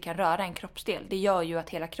och inte kan röra en kroppsdel. Det gör ju att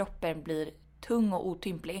hela kroppen blir tung och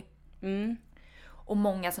otymplig. Och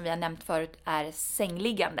många, som vi har nämnt förut, är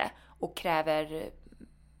sängliggande och kräver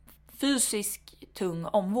fysisk tung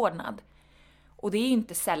omvårdnad. Och det är ju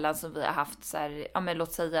inte sällan som vi har haft så här, ja men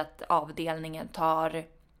låt säga att avdelningen tar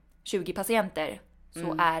 20 patienter,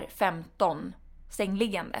 så är 15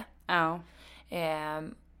 sängliggande. Ja.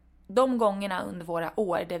 De gångerna under våra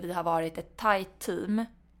år där vi har varit ett tight team,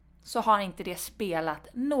 så har inte det spelat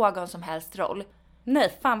någon som helst roll.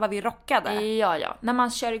 Nej, fan vad vi rockade. Ja. När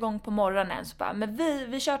man kör igång på morgonen så bara, men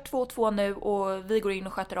vi kör 2-2 nu och vi går in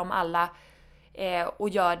och sköter om alla och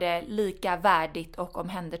gör det lika värdigt och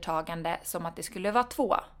omhändertagande som att det skulle vara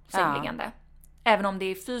 2 sängliggande. Ja. Även om det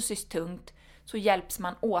är fysiskt tungt så hjälps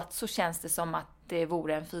man åt, så känns det som att det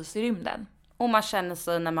vore en fys i rymden. Och man känner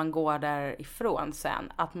sig när man går därifrån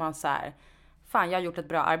sen att man så här, fan jag har gjort ett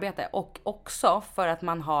bra arbete. Och också för att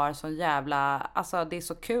man har så jävla, alltså det är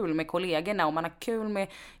så kul med kollegorna och man har kul med,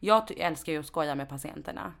 jag älskar ju att skoja med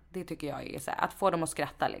patienterna. Det tycker jag är så här, att få dem att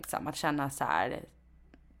skratta liksom, att känna så här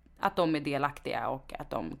att de är delaktiga och att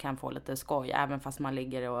de kan få lite skoj även fast man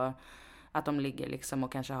ligger och att de ligger liksom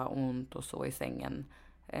och kanske har ont och så i sängen.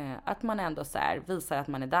 Att man ändå så här visar att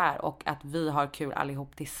man är där och att vi har kul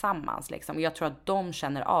allihop tillsammans liksom. Och jag tror att de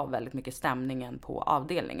känner av väldigt mycket stämningen på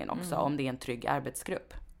avdelningen också, om det är en trygg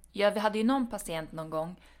arbetsgrupp. Ja, vi hade ju någon patient någon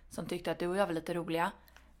gång som tyckte att du och jag var lite roliga.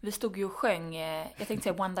 Vi stod ju och sjöng, jag tänkte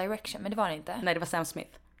säga One Direction, men det var det inte. Nej, det var Sam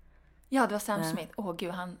Smith. Ja, det var Sam Smith.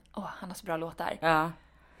 Gud, han har så bra låtar. Ja.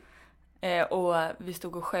 Och vi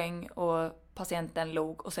stod och sjöng och patienten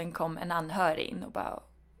log och sen kom en anhörig in och bara...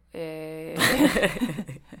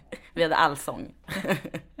 Vi hade allsång.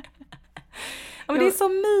 Men det är så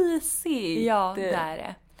mysigt. Ja, det är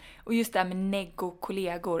det. Och just det här med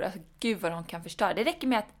neggo-kollegor, alltså gud vad de kan förstöra. Det räcker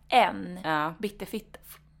med att en bitterfitt,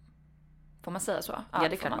 får man säga så? Ja, det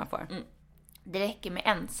är klart man får. Det räcker med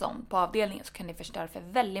en sån på avdelningen så kan det förstöra för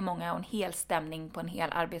väldigt många och en hel stämning på en hel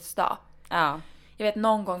arbetsdag. Ja. Jag vet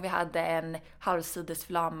någon gång vi hade en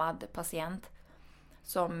halvsidesförlamad patient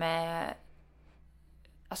som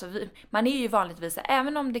alltså man är ju vanligtvis,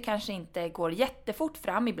 även om det kanske inte går jättefort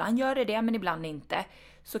fram, ibland gör det men ibland inte,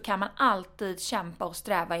 så kan man alltid kämpa och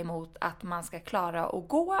sträva emot att man ska klara att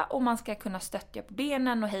gå och man ska kunna stötta på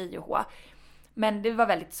benen och hej och hå. Men det var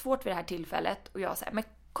väldigt svårt vid det här tillfället och jag sa, men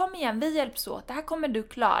kom igen, vi hjälps åt, det här kommer du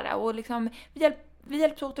klara, och liksom vi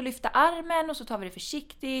hjälps åt att lyfta armen och så tar vi det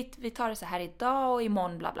försiktigt, vi tar det så här idag och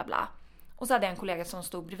imorgon bla bla bla. Och så hade jag en kollega som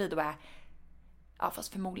stod bredvid och bara, ja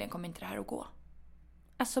fast förmodligen kommer inte det här att gå.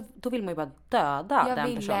 Alltså då vill man ju bara döda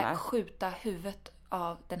den personen. Jag ville skjuta huvudet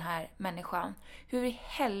av den här människan. Hur i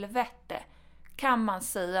helvete kan man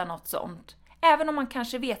säga något sånt? Även om man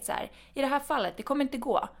kanske vet så här, i det här fallet, det kommer inte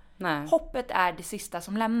gå. Nej. Hoppet är det sista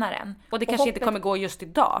som lämnar en. Och det kanske inte kommer gå just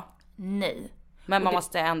idag. Nej. Men man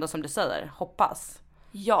måste ändå, som du säger, hoppas.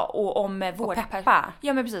 Ja, och om peppa.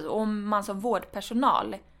 Ja, men precis. Om man som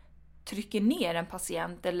vårdpersonal trycker ner en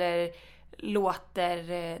patient eller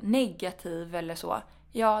låter negativ eller så.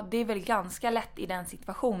 Ja, det är väl ganska lätt i den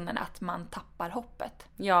situationen att man tappar hoppet.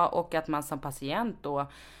 Ja, och att man som patient då...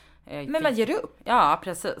 men man ger upp. Ja,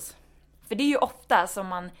 precis. För det är ju ofta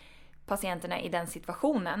som patienterna i den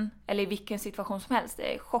situationen, eller i vilken situation som helst,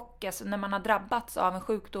 chockas när man har drabbats av en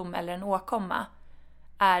sjukdom eller en åkomma,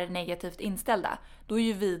 är negativt inställda. Då är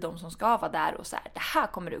ju vi de som ska vara där och så här, det här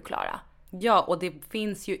kommer du klara. Ja, och det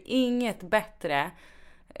finns ju inget bättre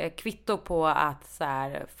kvitto på att så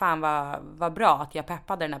här, fan vad bra att jag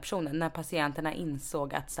peppade den här personen, när patienterna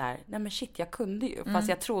insåg att så här, nej men shit, jag kunde ju, fast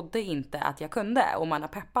jag trodde inte att jag kunde, och man har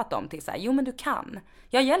peppat dem till så här, jo men du kan,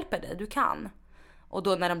 jag hjälper dig, du kan. Och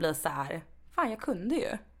då när de blir så här, fan jag kunde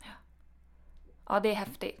ju. Ja, det är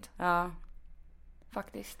häftigt. Ja.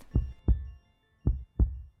 Faktiskt.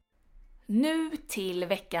 Nu till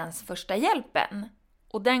veckans första hjälpen.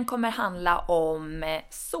 Och den kommer handla om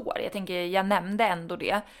sår. Jag nämnde ändå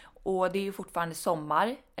det. Och det är ju fortfarande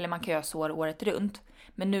sommar. Eller man kan göra sår året runt.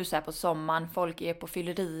 Men nu så här på sommaren, folk är på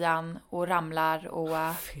fyllerian och ramlar och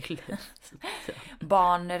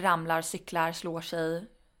barn ramlar, cyklar, slår sig,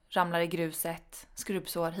 ramlar i gruset,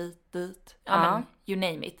 skrubbsår hit, dit. Men you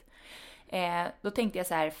name it. Då tänkte jag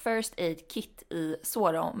så här, first aid kit i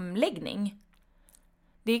såromläggning.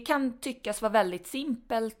 Det kan tyckas vara väldigt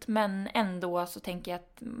simpelt, men ändå så tänker jag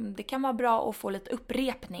att det kan vara bra att få lite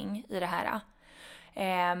upprepning i det här.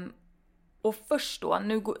 Och först då,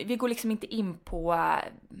 vi går liksom inte in på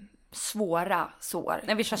svåra sår.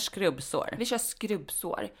 Nej, vi kör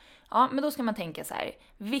skrubbsår. Ja, men då ska man tänka så här,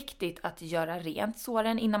 viktigt att göra rent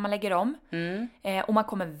såren innan man lägger om. Och man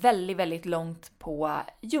kommer väldigt, väldigt långt på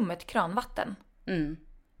ljummet kranvatten.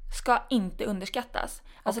 Ska inte underskattas.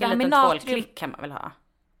 Alltså och en liten tvålklick kan man väl ha?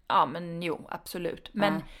 Ja, men jo, absolut.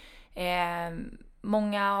 Men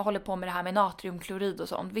många håller på med det här med natriumklorid och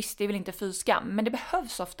sånt. Visst, det är väl inte fy skam, men det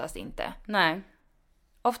behövs oftast inte. Nej.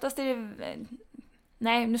 Oftast är det...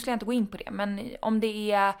 Nej, nu ska jag inte gå in på det. Men om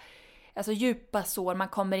det är alltså djupa sår, man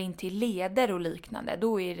kommer in till leder och liknande,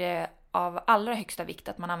 då är det av allra högsta vikt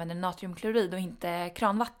att man använder natriumklorid och inte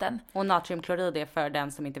kranvatten. Och natriumklorid är, för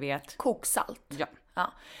den som inte vet, koksalt.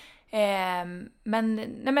 Ja.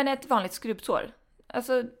 Men ett vanligt skrubbsår.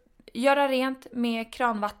 Alltså göra rent med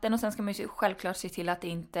kranvatten, och sen ska man ju självklart se till att det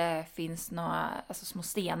inte finns några små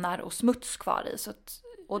stenar och smuts kvar i. Så att...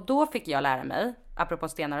 Och då fick jag lära mig, apropå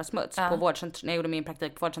stenar och smuts, på när jag gjorde min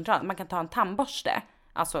praktik på vårdcentralen, man kan ta en tandborste,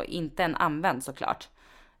 alltså inte en använd såklart,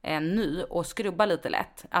 en ny, och skrubba lite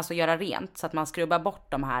lätt, alltså göra rent så att man skrubbar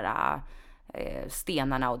bort de här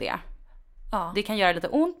stenarna och det. Ja. Det kan göra lite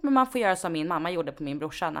ont, men man får göra som min mamma gjorde på min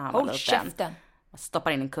brorsa när han var liten. Käften.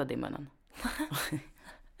 Stoppar in en kudde i munnen.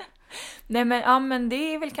 Nej, men det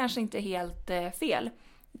är väl kanske inte helt fel.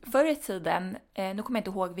 Förr i tiden, nu kommer jag inte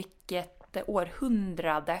ihåg vilket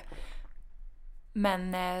århundrade,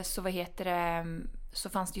 men så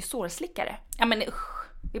fanns det ju sårslickare. Ja, men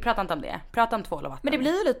vi pratar inte om det. Prata om tvål och vatten. Men det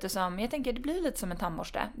blir lite som, jag tänker, det blir lite som en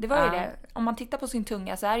tandborste. Det var ju det. Om man tittar på sin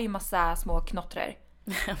tunga så är det ju massa små knottror.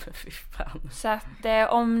 Fy fan. Så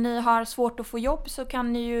att om ni har svårt att få jobb så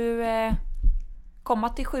kan ni ju komma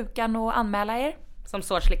till sjukan och anmäla er. Som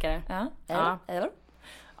sårslickare.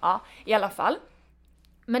 Ja, i alla fall.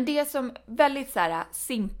 Men det som väldigt så här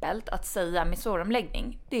simpelt att säga med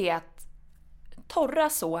såromläggning, det är att torra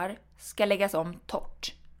sår ska läggas om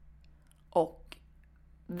torrt. Och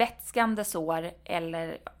vätskande sår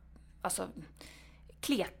eller alltså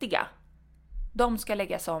kletiga, de ska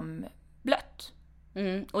läggas om blött.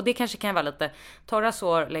 Och det kanske kan vara lite, torra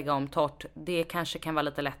sår lägga om torrt, det kanske kan vara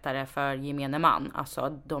lite lättare för gemene man.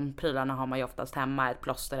 Alltså de prylarna har man ju oftast hemma, ett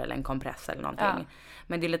plåster eller en kompress eller någonting. Ja.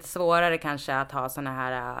 Men det är lite svårare kanske att ha såna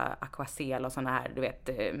här Aquacel och såna här, du vet,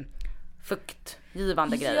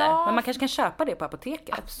 fuktgivande grejer. Men man kanske kan köpa det på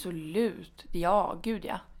apoteket. Absolut. Ja, gud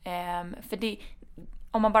ja. För det,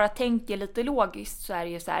 om man bara tänker lite logiskt så är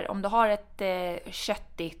det ju så här, om du har ett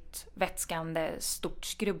köttigt, vätskande, stort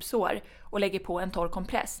skrubbsår och lägger på en torr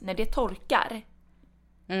kompress, när det torkar,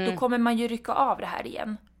 då kommer man ju rycka av det här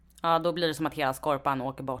igen. Ja, då blir det som att hela skorpan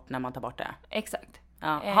åker bort när man tar bort det. Exakt. Ja.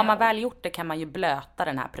 Har man väl gjort det kan man ju blöta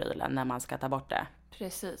den här prylen när man ska ta bort det.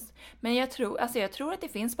 Precis. Men jag tror att det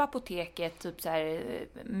finns på apoteket typ så här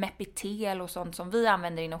Mepitel och sånt som vi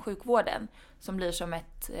använder inom sjukvården. Som blir som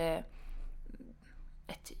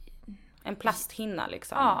en plasthinna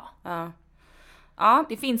liksom. Ja.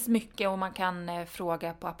 Det finns mycket och man kan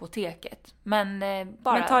fråga på apoteket. Men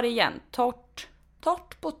ta det igen. Torrt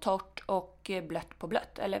på torrt och blött på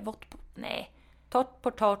blött. Eller vått på... Nej. Torrt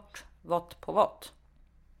på torrt, vått på vått.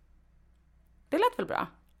 Det lät väl bra?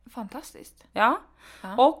 Fantastiskt. Ja.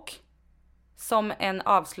 Och som en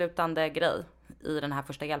avslutande grej i den här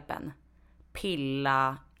första hjälpen.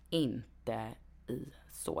 Pilla inte i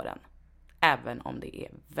såren. Även om det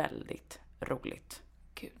är väldigt roligt.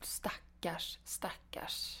 Gud,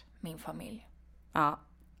 stackars min familj. Ja.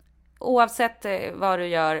 Oavsett vad du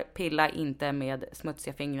gör, pilla inte med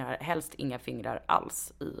smutsiga fingrar. Helst inga fingrar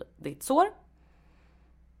alls i ditt sår.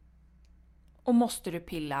 Och måste du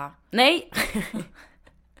pilla? Nej!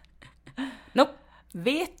 Nope.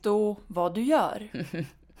 Vet du vad du gör?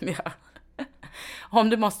 Ja. Om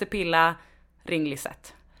du måste pilla, ring Lisette.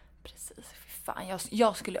 Precis. Fan,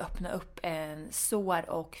 jag skulle öppna upp en sår-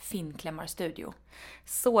 och finklämmarstudio.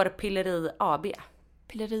 Sårpilleri AB.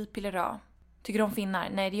 Pillera. Tycker du om finnar?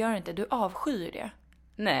 Nej, det gör du inte. Du avskyr det.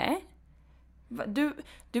 Nej.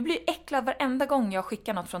 Du blir äcklad varenda gång jag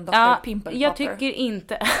skickar något från Dr. Pimple Popper. Jag tycker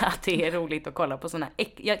inte att det är roligt att kolla på såna.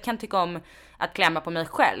 Jag kan tycka om att klämma på mig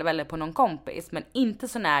själv eller på någon kompis. Men inte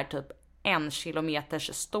sån här typ 1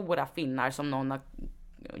 kilometers stora finnar som någon har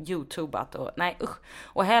youtubat. Nej usch.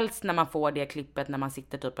 Och helst när man får det klippet när man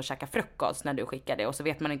sitter typ och käkar frukost när du skickar det. Och så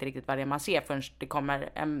vet man inte riktigt vad det är man ser förrän det kommer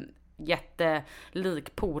en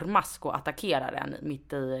jättelik pormask och attackerar den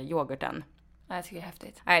mitt i yoghurten. Jag tycker det är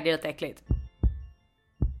häftigt. Nej, det är lite äckligt.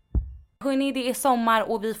 Hörrni, det är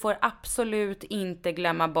sommar och vi får absolut inte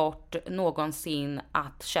glömma bort någonsin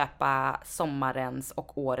att köpa sommarens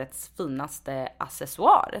och årets finaste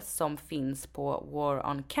accessoar som finns på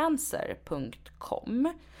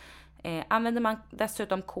waroncancer.com. Använder man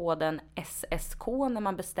dessutom koden SSK när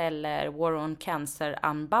man beställer War on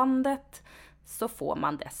Cancer-armbandet så får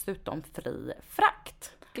man dessutom fri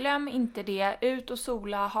frakt. Glöm inte det. Ut och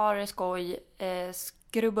sola, ha det skoj,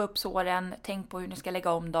 skrubba upp såren, tänk på hur ni ska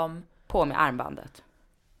lägga om dem. På med armbandet.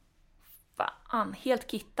 Fan,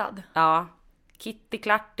 helt kittad. Ja,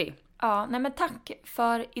 kitty-klarty. Ja, nej men tack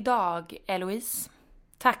för idag, Eloise.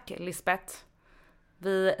 Tack, Lisbeth.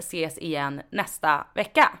 Vi ses igen nästa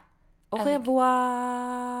vecka. Au revoir.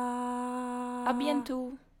 A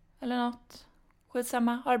bientôt. Eller något.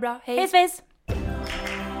 Skitsamma, ha det bra. Hej. Hej svejs.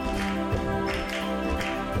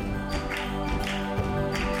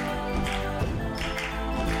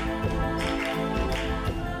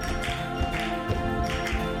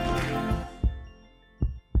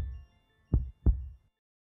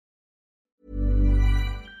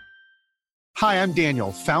 Hi, I'm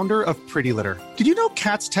Daniel, founder of Pretty Litter. Did you know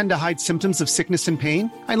cats tend to hide symptoms of sickness and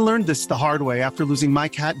pain? I learned this the hard way after losing my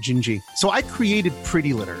cat, Gingy. So I created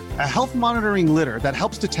Pretty Litter, a health monitoring litter that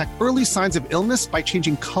helps detect early signs of illness by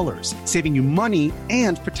changing colors, saving you money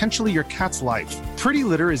and potentially your cat's life. Pretty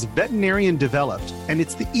Litter is veterinarian developed, and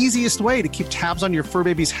it's the easiest way to keep tabs on your fur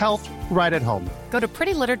baby's health right at home. Go to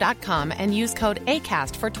prettylitter.com and use code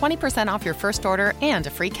ACAST for 20% off your first order and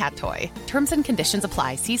a free cat toy. Terms and conditions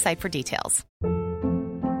apply. See site for details.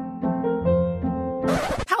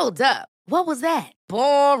 Hold up. What was that?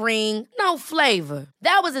 Boring. No flavor.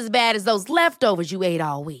 That was as bad as those leftovers you ate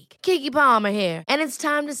all week. Keke Palmer here, and it's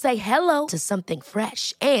time to say hello to something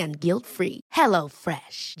fresh and guilt-free. Hello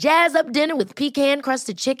Fresh. Jazz up dinner with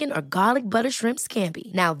pecan-crusted chicken or garlic butter shrimp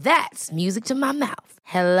scampi. Now that's music to my mouth.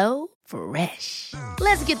 Hello Fresh.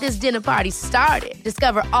 Let's get this dinner party started.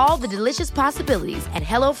 Discover all the delicious possibilities at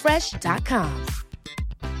hellofresh.com.